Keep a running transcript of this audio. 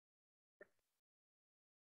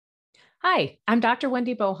Hi, I'm Dr.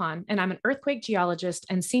 Wendy Bohan, and I'm an earthquake geologist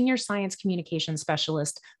and senior science communication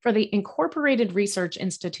specialist for the Incorporated Research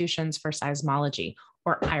Institutions for Seismology,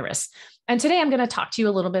 or IRIS. And today I'm going to talk to you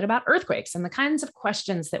a little bit about earthquakes and the kinds of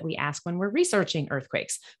questions that we ask when we're researching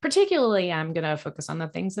earthquakes. Particularly, I'm going to focus on the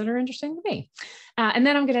things that are interesting to me. And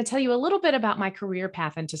then I'm going to tell you a little bit about my career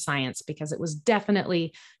path into science because it was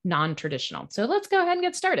definitely non-traditional. So let's go ahead and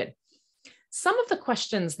get started. Some of the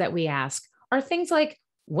questions that we ask are things like,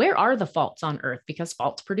 where are the faults on Earth? Because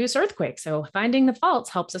faults produce earthquakes. So finding the faults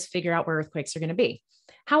helps us figure out where earthquakes are going to be.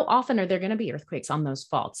 How often are there going to be earthquakes on those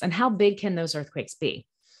faults? And how big can those earthquakes be?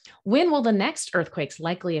 When will the next earthquakes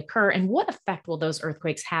likely occur? And what effect will those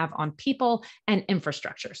earthquakes have on people and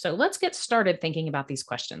infrastructure? So let's get started thinking about these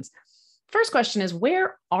questions. First question is,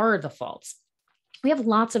 where are the faults? We have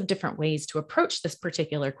lots of different ways to approach this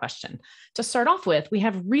particular question. To start off with, we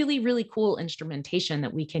have really, really cool instrumentation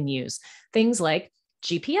that we can use. Things like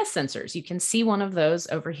GPS sensors. You can see one of those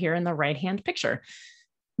over here in the right-hand picture.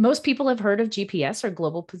 Most people have heard of GPS or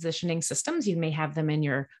global positioning systems. You may have them in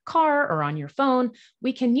your car or on your phone.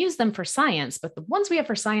 We can use them for science, but the ones we have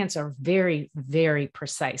for science are very, very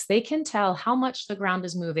precise. They can tell how much the ground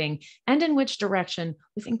is moving and in which direction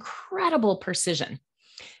with incredible precision.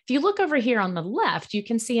 If you look over here on the left, you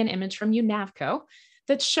can see an image from UNAVCO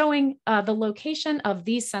that's showing the location of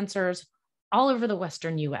these sensors all over the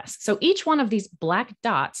Western US. So each one of these black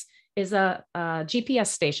dots is a GPS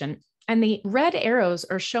station, and the red arrows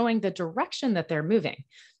are showing the direction that they're moving.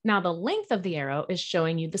 Now, the length of the arrow is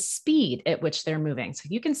showing you the speed at which they're moving. So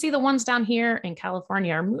you can see the ones down here in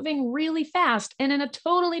California are moving really fast and in a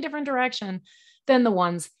totally different direction than the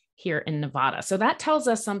ones here in Nevada. So that tells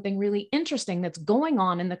us something really interesting that's going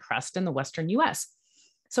on in the crust in the Western US.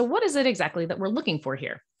 So what is it exactly that we're looking for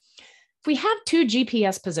here? If we have two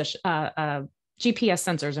GPS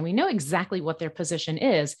sensors and we know exactly what their position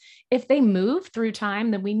is, if they move through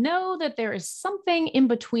time, then we know that there is something in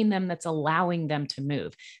between them that's allowing them to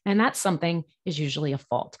move. And that something is usually a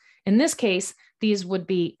fault. In this case, these would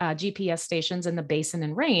be GPS stations in the basin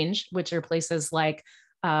and range, which are places like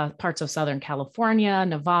parts of Southern California,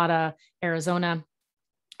 Nevada, Arizona.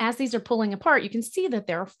 As these are pulling apart, you can see that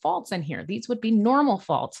there are faults in here. These would be normal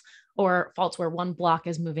faults or faults where one block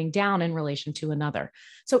is moving down in relation to another.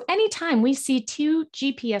 So anytime we see two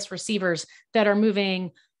GPS receivers that are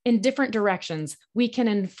moving in different directions, we can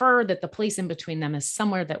infer that the place in between them is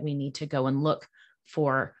somewhere that we need to go and look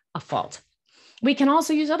for a fault. We can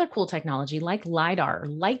also use other cool technology like LiDAR, or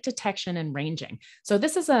light detection and ranging. So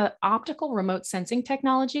this is an optical remote sensing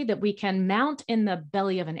technology that we can mount in the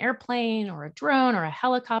belly of an airplane or a drone or a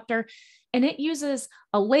helicopter. And it uses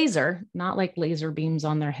a laser, not like laser beams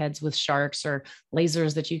on their heads with sharks or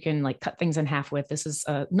lasers that you can like cut things in half with. This is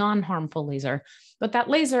a non-harmful laser, but that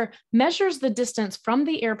laser measures the distance from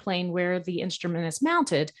the airplane where the instrument is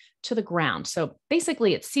mounted to the ground. So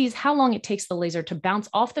basically it sees how long it takes the laser to bounce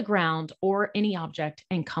off the ground or any object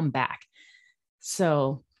and come back.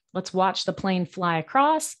 So let's watch the plane fly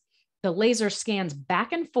across. The laser scans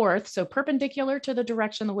back and forth, so perpendicular to the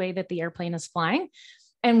direction the way that the airplane is flying.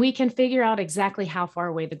 And we can figure out exactly how far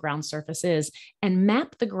away the ground surface is and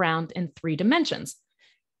map the ground in 3 dimensions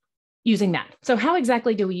using that. So how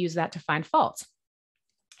exactly do we use that to find faults?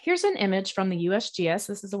 Here's an image from the USGS.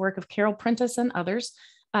 This is the work of Carol Prentice and others.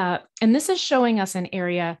 And this is showing us an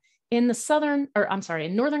area in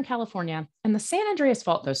in Northern California, and the San Andreas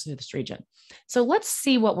Fault goes through this region. So let's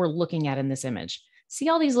see what we're looking at in this image. See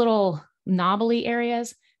all these little knobbly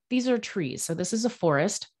areas? These are trees. So this is a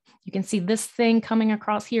forest. You can see this thing coming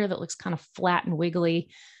across here that looks kind of flat and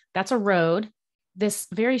wiggly. That's a road. This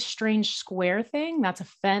very strange square thing, that's a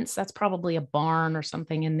fence. That's probably a barn or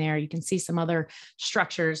something in there. You can see some other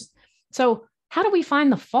structures. So how do we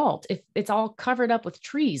find the fault if it's all covered up with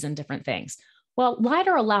trees and different things? Well,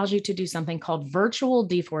 LiDAR allows you to do something called virtual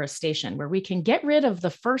deforestation, where we can get rid of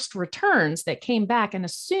the first returns that came back and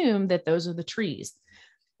assume that those are the trees.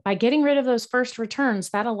 By getting rid of those first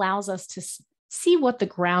returns, that allows us to see what the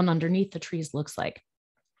ground underneath the trees looks like.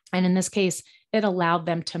 And in this case, it allowed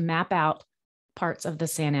them to map out parts of the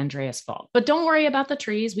San Andreas Fault. But don't worry about the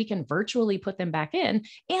trees. We can virtually put them back in.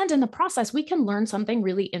 And in the process, we can learn something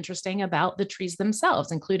really interesting about the trees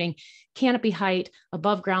themselves, including canopy height,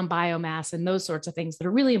 above ground biomass, and those sorts of things that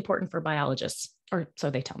are really important for biologists, or so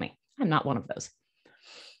they tell me. I'm not one of those.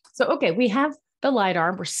 So, okay, we have the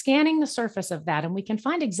LiDAR. We're scanning the surface of that, and we can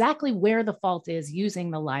find exactly where the fault is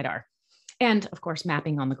using the LiDAR. And of course,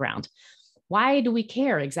 mapping on the ground. Why do we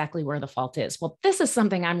care exactly where the fault is? Well, this is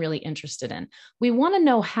something I'm really interested in. We want to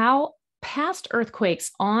know how past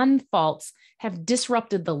earthquakes on faults have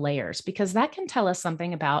disrupted the layers, because that can tell us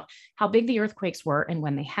something about how big the earthquakes were and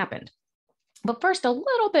when they happened. But first, a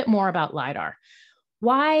little bit more about LiDAR.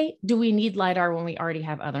 Why do we need LiDAR when we already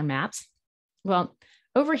have other maps? Well,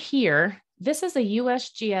 over here, this is a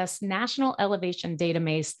USGS National Elevation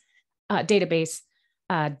Database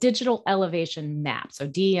digital elevation map. So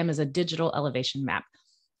DEM is a digital elevation map.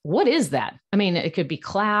 What is that? I mean, it could be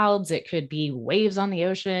clouds, it could be waves on the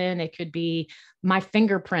ocean, it could be my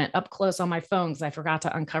fingerprint up close on my phone because I forgot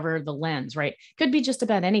to uncover the lens, right? Could be just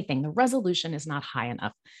about anything. The resolution is not high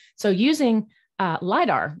enough. So using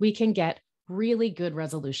LiDAR, we can get really good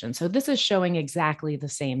resolution. So this is showing exactly the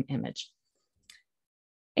same image.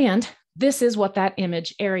 And this is what that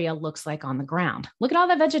image area looks like on the ground. Look at all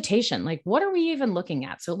the vegetation. Like, what are we even looking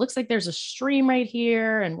at? So it looks like there's a stream right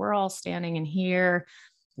here and we're all standing in here.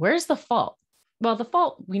 Where's the fault? Well, the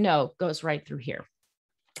fault we know goes right through here.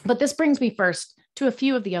 But this brings me first to a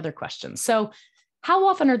few of the other questions. So how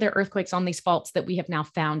often are there earthquakes on these faults that we have now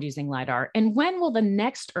found using LiDAR? And when will the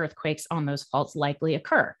next earthquakes on those faults likely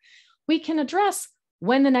occur? We can address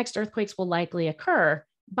when the next earthquakes will likely occur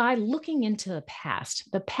by looking into the past.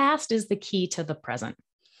 The past is the key to the present.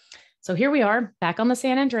 So here we are back on the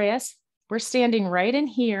San Andreas. We're standing right in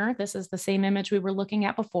here. This is the same image we were looking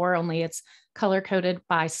at before, only it's color-coded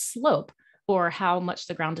by slope or how much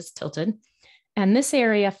the ground is tilted. And this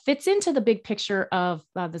area fits into the big picture of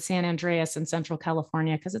the San Andreas in Central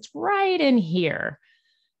California because it's right in here.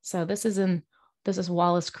 So this is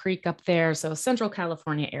Wallace Creek up there. So Central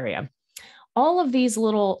California area. All of these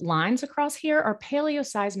little lines across here are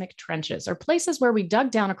paleoseismic trenches, or places where we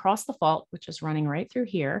dug down across the fault, which is running right through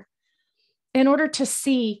here, in order to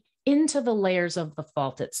see into the layers of the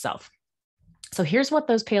fault itself. So here's what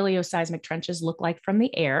those paleoseismic trenches look like from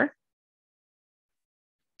the air.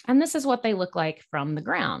 And this is what they look like from the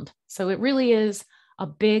ground. So it really is a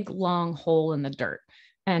big, long hole in the dirt.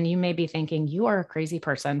 And you may be thinking, you are a crazy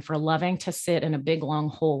person for loving to sit in a big, long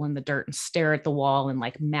hole in the dirt and stare at the wall and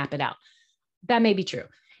like map it out. That may be true.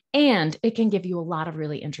 And it can give you a lot of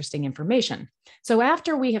really interesting information. So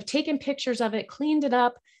after we have taken pictures of it, cleaned it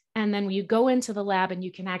up, and then you go into the lab and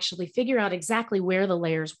you can actually figure out exactly where the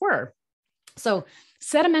layers were. So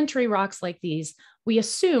sedimentary rocks like these, we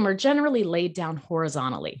assume are generally laid down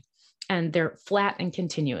horizontally and they're flat and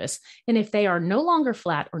continuous. And if they are no longer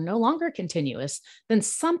flat or no longer continuous, then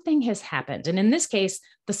something has happened. And in this case,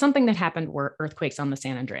 the something that happened were earthquakes on the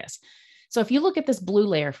San Andreas. So if you look at this blue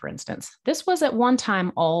layer, for instance, this was at one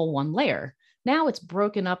time all one layer. Now it's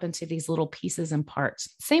broken up into these little pieces and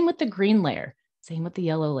parts. Same with the green layer, same with the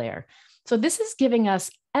yellow layer. So this is giving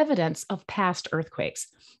us evidence of past earthquakes.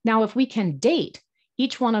 Now, if we can date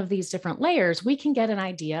each one of these different layers, we can get an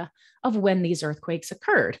idea of when these earthquakes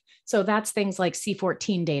occurred. So that's things like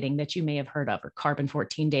C14 dating that you may have heard of, or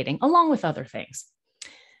carbon-14 dating, along with other things.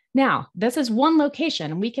 Now, this is one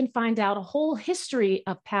location, and we can find out a whole history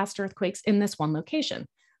of past earthquakes in this one location.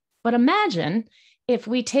 But imagine if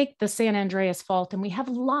we take the San Andreas Fault and we have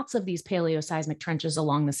lots of these paleoseismic trenches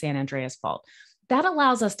along the San Andreas Fault. That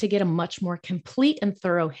allows us to get a much more complete and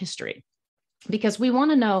thorough history, because we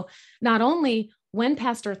want to know not only when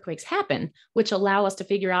past earthquakes happen, which allow us to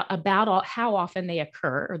figure out about how often they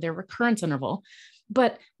occur or their recurrence interval,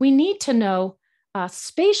 but we need to know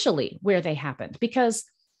spatially where they happened, because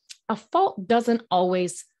a fault doesn't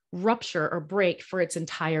always rupture or break for its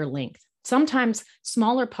entire length. Sometimes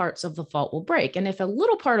smaller parts of the fault will break. And if a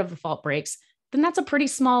little part of the fault breaks, then that's a pretty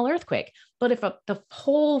small earthquake. But if the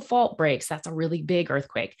whole fault breaks, that's a really big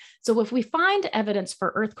earthquake. So if we find evidence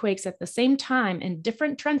for earthquakes at the same time in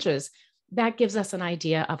different trenches, that gives us an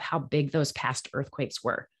idea of how big those past earthquakes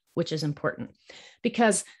were, which is important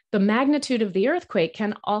because the magnitude of the earthquake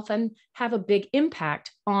can often have a big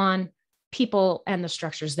impact on people and the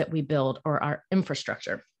structures that we build or our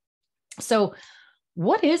infrastructure. So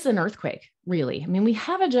what is an earthquake really? I mean, we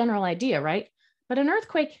have a general idea, right? But an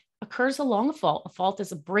earthquake occurs along a fault. A fault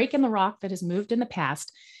is a break in the rock that has moved in the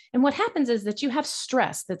past. And what happens is that you have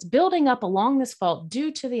stress that's building up along this fault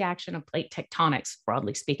due to the action of plate tectonics,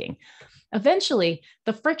 broadly speaking. Eventually,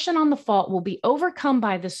 the friction on the fault will be overcome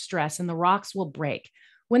by this stress and the rocks will break.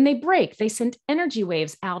 When they break, they send energy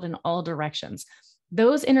waves out in all directions.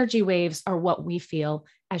 Those energy waves are what we feel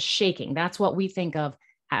as shaking. That's what we think of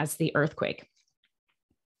as the earthquake.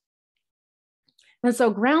 And so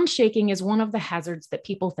ground shaking is one of the hazards that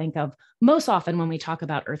people think of most often when we talk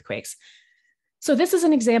about earthquakes. So this is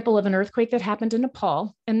an example of an earthquake that happened in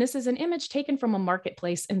Nepal, and this is an image taken from a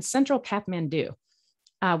marketplace in central Kathmandu.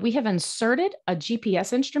 We have inserted a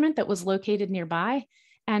GPS instrument that was located nearby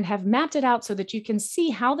and have mapped it out so that you can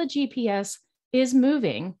see how the GPS is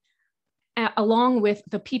moving along with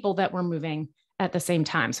the people that were moving at the same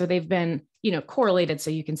time. So they've been, correlated so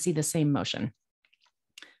you can see the same motion.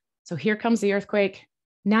 So here comes the earthquake.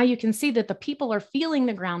 Now you can see that the people are feeling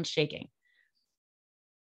the ground shaking.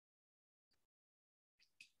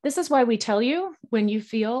 This is why we tell you when you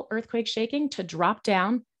feel earthquake shaking to drop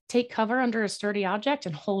down, take cover under a sturdy object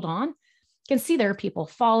and hold on. You can see there are people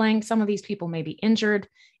falling. Some of these people may be injured.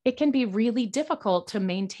 It can be really difficult to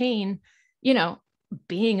maintain,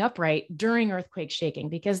 being upright during earthquake shaking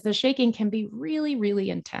because the shaking can be really, really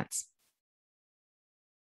intense.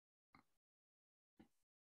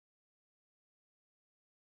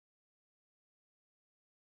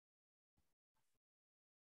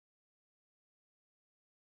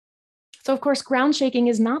 So, of course, ground shaking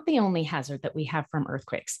is not the only hazard that we have from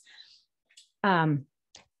earthquakes. And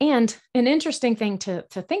an interesting thing to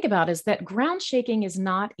think about is that ground shaking is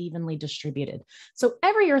not evenly distributed. So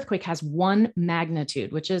every earthquake has one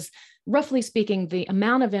magnitude, which is roughly speaking, the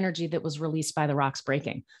amount of energy that was released by the rocks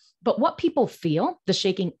breaking. But what people feel, the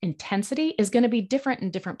shaking intensity, is going to be different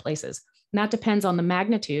in different places. And that depends on the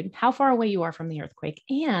magnitude, how far away you are from the earthquake,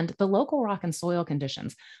 and the local rock and soil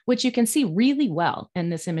conditions, which you can see really well in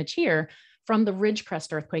this image here from the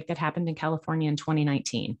Ridgecrest earthquake that happened in California in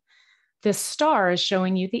 2019. This star is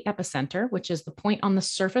showing you the epicenter, which is the point on the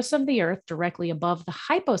surface of the earth directly above the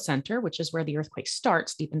hypocenter, which is where the earthquake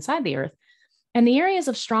starts deep inside the earth. And the areas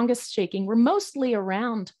of strongest shaking were mostly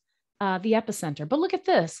around the epicenter. But look at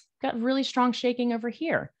this, got really strong shaking over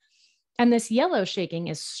here. And this yellow shaking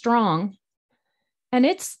is strong. And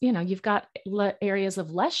it's, you've got areas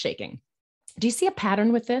of less shaking. Do you see a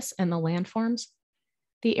pattern with this and the landforms?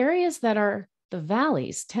 The areas that are the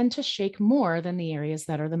valleys tend to shake more than the areas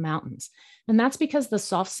that are the mountains. And that's because the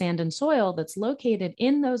soft sand and soil that's located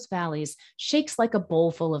in those valleys shakes like a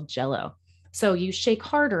bowl full of jello. So you shake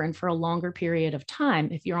harder and for a longer period of time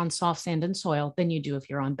if you're on soft sand and soil than you do if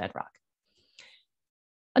you're on bedrock.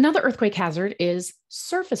 Another earthquake hazard is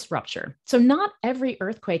surface rupture. So not every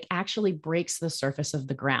earthquake actually breaks the surface of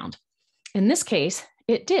the ground. In this case,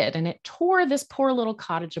 it did, and it tore this poor little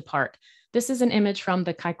cottage apart. This is an image from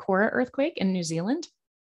the Kaikoura earthquake in New Zealand.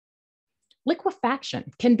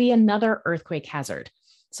 Liquefaction can be another earthquake hazard.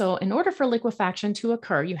 So in order for liquefaction to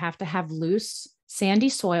occur, you have to have loose, sandy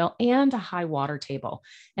soil and a high water table.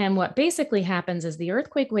 And what basically happens is the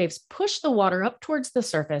earthquake waves push the water up towards the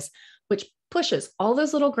surface, which pushes all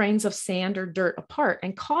those little grains of sand or dirt apart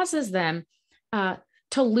and causes them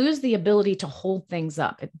to lose the ability to hold things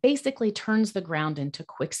up. It basically turns the ground into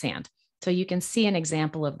quicksand. So you can see an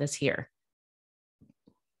example of this here.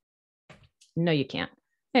 No, you can't.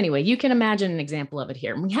 Anyway, you can imagine an example of it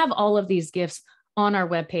here. We have all of these GIFs on our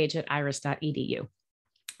webpage at iris.edu.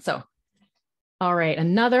 So, all right,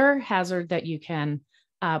 another hazard that you can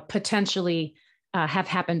potentially have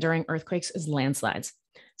happen during earthquakes is landslides.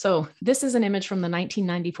 So this is an image from the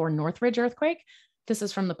 1994 Northridge earthquake. This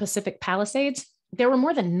is from the Pacific Palisades. There were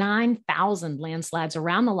more than 9,000 landslides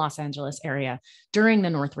around the Los Angeles area during the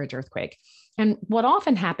Northridge earthquake. And what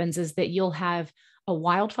often happens is that you'll have a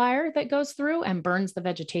wildfire that goes through and burns the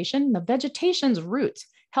vegetation. The vegetation's roots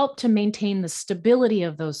help to maintain the stability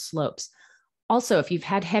of those slopes. Also, if you've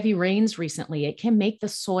had heavy rains recently, it can make the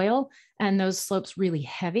soil and those slopes really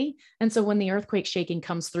heavy. And so when the earthquake shaking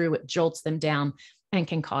comes through, it jolts them down and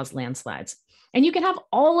can cause landslides. And you can have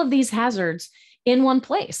all of these hazards in one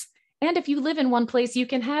place. And if you live in one place, you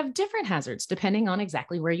can have different hazards depending on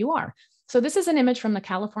exactly where you are. So this is an image from the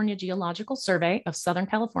California Geological Survey of Southern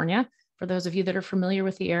California. For those of you that are familiar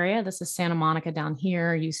with the area, this is Santa Monica down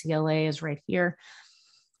here, UCLA is right here.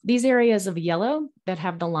 These areas of yellow that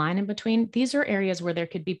have the line in between, these are areas where there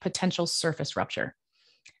could be potential surface rupture.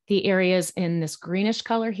 The areas in this greenish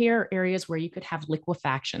color here are areas where you could have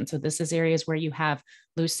liquefaction. So this is areas where you have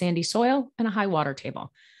loose sandy soil and a high water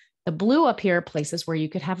table. The blue up here are places where you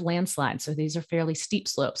could have landslides. So these are fairly steep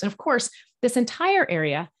slopes. And of course, this entire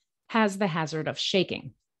area has the hazard of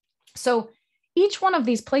shaking. So each one of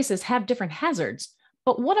these places have different hazards,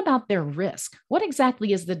 but what about their risk? What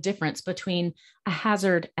exactly is the difference between a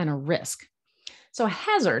hazard and a risk? So a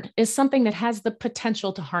hazard is something that has the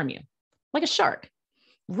potential to harm you, like a shark.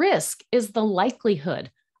 Risk is the likelihood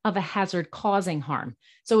of a hazard causing harm.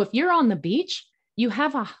 So if you're on the beach, you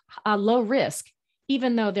have a low risk,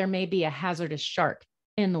 even though there may be a hazardous shark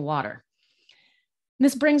in the water.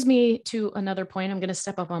 This brings me to another point. I'm going to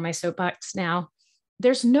step up on my soapbox now.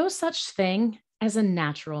 There's no such thing as a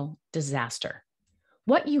natural disaster.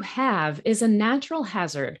 What you have is a natural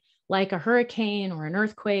hazard like a hurricane or an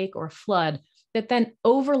earthquake or flood that then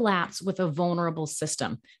overlaps with a vulnerable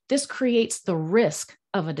system. This creates the risk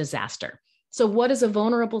of a disaster. So what is a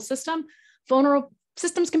vulnerable system? Vulnerable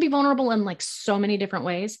systems can be vulnerable in like so many different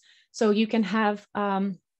ways. So you can have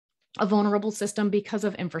a vulnerable system because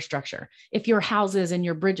of infrastructure. If your houses and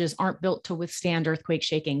your bridges aren't built to withstand earthquake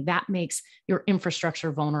shaking, that makes your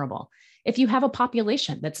infrastructure vulnerable. If you have a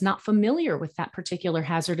population that's not familiar with that particular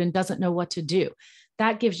hazard and doesn't know what to do,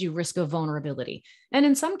 that gives you risk of vulnerability. And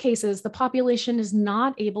in some cases, the population is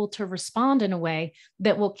not able to respond in a way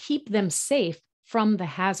that will keep them safe from the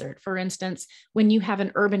hazard. For instance, when you have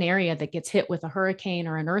an urban area that gets hit with a hurricane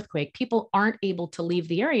or an earthquake, people aren't able to leave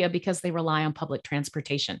the area because they rely on public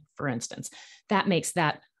transportation, for instance. That makes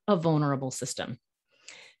that a vulnerable system.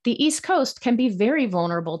 The East Coast can be very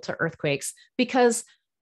vulnerable to earthquakes because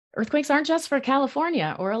earthquakes aren't just for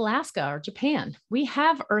California or Alaska or Japan. We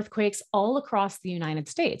have earthquakes all across the United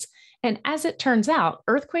States. And as it turns out,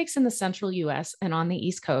 earthquakes in the central US and on the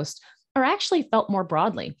East Coast are actually felt more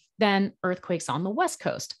broadly than earthquakes on the West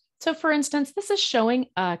Coast. So for instance, this is showing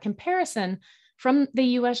a comparison from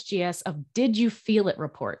the USGS of did you feel it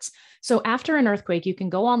reports. So after an earthquake, you can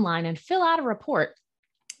go online and fill out a report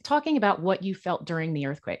talking about what you felt during the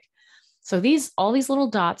earthquake. So all these little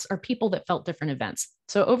dots are people that felt different events.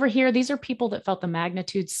 So over here, these are people that felt the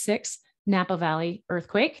magnitude 6 Napa Valley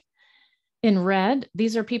earthquake. In red,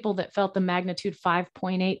 these are people that felt the magnitude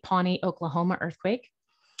 5.8 Pawnee, Oklahoma earthquake.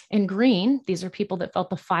 In green, these are people that felt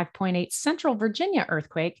the 5.8 Central Virginia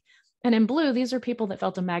earthquake. And in blue, these are people that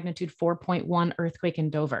felt a magnitude 4.1 earthquake in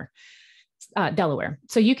Dover, Delaware.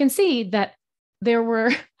 So you can see that there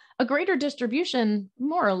were a greater distribution,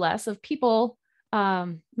 more or less, of people,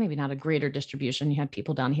 maybe not a greater distribution. You had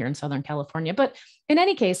people down here in Southern California, but in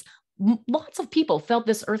any case, lots of people felt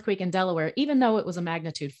this earthquake in Delaware, even though it was a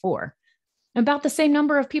magnitude 4. About the same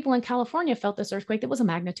number of people in California felt this earthquake that was a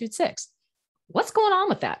magnitude 6. What's going on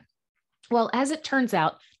with that? Well, as it turns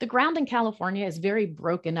out, the ground in California is very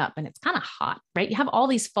broken up and it's kind of hot, right? You have all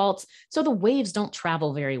these faults, so the waves don't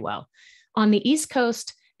travel very well. On the East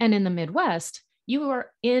Coast and in the Midwest, you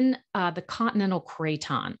are in the continental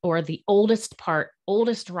craton, or the oldest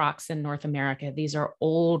rocks in North America. These are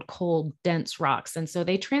old, cold, dense rocks. And so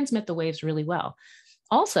they transmit the waves really well.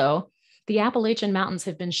 Also, the Appalachian Mountains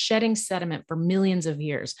have been shedding sediment for millions of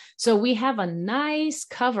years. So we have a nice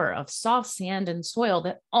cover of soft sand and soil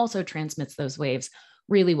that also transmits those waves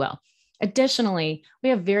really well. Additionally, we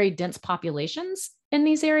have very dense populations in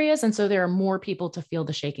these areas. And so there are more people to feel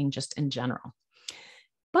the shaking just in general.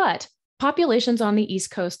 But populations on the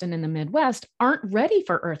East Coast and in the Midwest aren't ready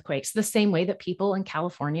for earthquakes the same way that people in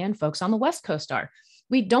California and folks on the West Coast are.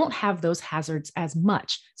 We don't have those hazards as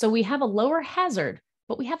much. So we have a lower hazard,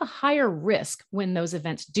 but we have a higher risk when those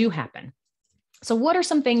events do happen. So what are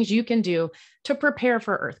some things you can do to prepare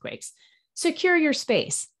for earthquakes? Secure your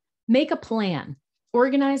space, make a plan,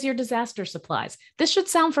 organize your disaster supplies. This should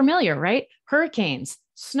sound familiar, right? Hurricanes,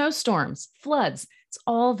 snowstorms, floods, it's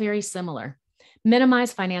all very similar.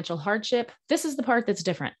 Minimize financial hardship. This is the part that's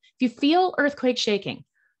different. If you feel earthquake shaking,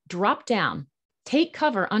 drop down, take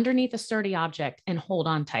cover underneath a sturdy object and hold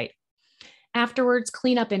on tight. Afterwards,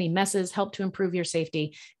 clean up any messes, help to improve your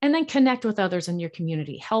safety, and then connect with others in your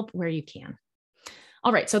community. Help where you can.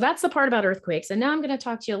 All right, so that's the part about earthquakes. And now I'm going to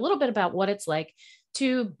talk to you a little bit about what it's like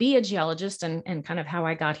to be a geologist and kind of how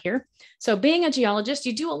I got here. So being a geologist,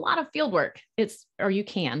 you do a lot of field work.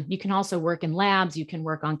 You can also work in labs, you can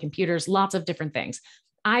work on computers, lots of different things.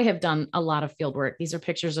 I have done a lot of field work. These are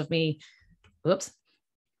pictures of me. Whoops.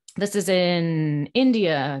 This is in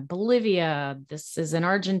India, Bolivia. This is in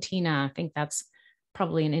Argentina. I think that's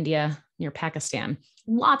probably in India near Pakistan.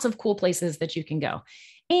 Lots of cool places that you can go.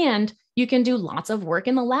 And you can do lots of work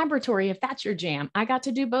in the laboratory if that's your jam. I got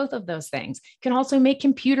to do both of those things. You can also make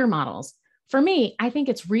computer models. For me, I think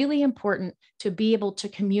it's really important to be able to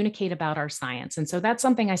communicate about our science. And so that's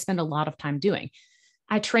something I spend a lot of time doing.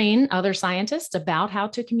 I train other scientists about how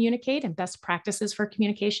to communicate and best practices for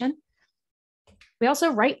communication. We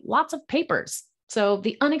also write lots of papers. So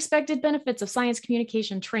the unexpected benefits of science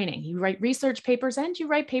communication training. You write research papers and you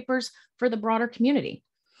write papers for the broader community.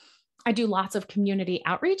 I do lots of community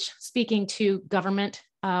outreach, speaking to government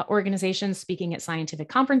organizations, speaking at scientific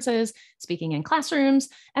conferences, speaking in classrooms,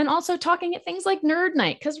 and also talking at things like Nerd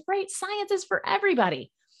Night, because right, science is for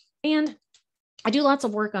everybody. And I do lots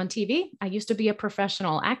of work on TV. I used to be a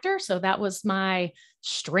professional actor, so that was my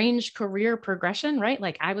strange career progression, right?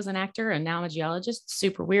 Like I was an actor and now I'm a geologist,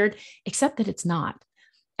 super weird, except that it's not.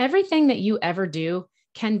 Everything that you ever do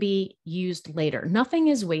can be used later. Nothing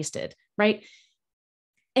is wasted, right?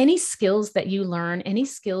 Any skills that you learn, any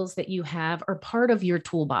skills that you have are part of your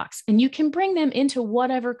toolbox, and you can bring them into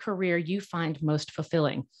whatever career you find most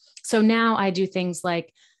fulfilling. So now I do things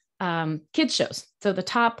like kids shows. So the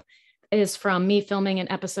top is from me filming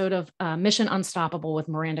an episode of Mission Unstoppable with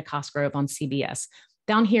Miranda Cosgrove on CBS.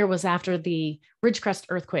 down here was after the Ridgecrest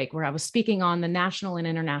earthquake, where I was speaking on the national and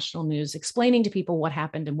international news, explaining to people what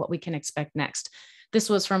happened and what we can expect next. This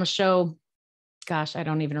was from a show, gosh, I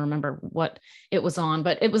don't even remember what it was on,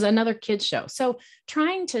 but it was another kids show. So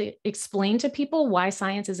trying to explain to people why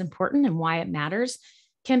science is important and why it matters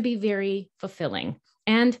can be very fulfilling.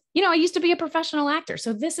 And, I used to be a professional actor.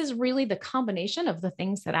 So this is really the combination of the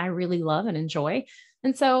things that I really love and enjoy.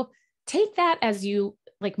 And so take that as you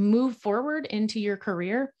move forward into your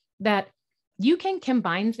career, that you can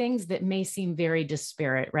combine things that may seem very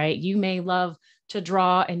disparate, right? You may love to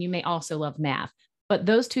draw and you may also love math, but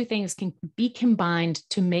those two things can be combined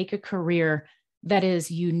to make a career that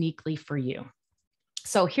is uniquely for you.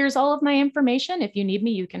 So here's all of my information. If you need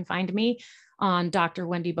me, you can find me on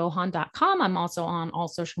drwendybohan.com. I'm also on all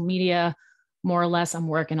social media, more or less. I'm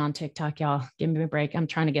working on TikTok, y'all. Give me a break. I'm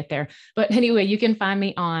trying to get there. But anyway, you can find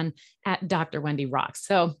me on at Dr. Wendy Rocks.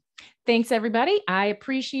 So thanks, everybody. I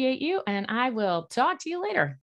appreciate you, and I will talk to you later.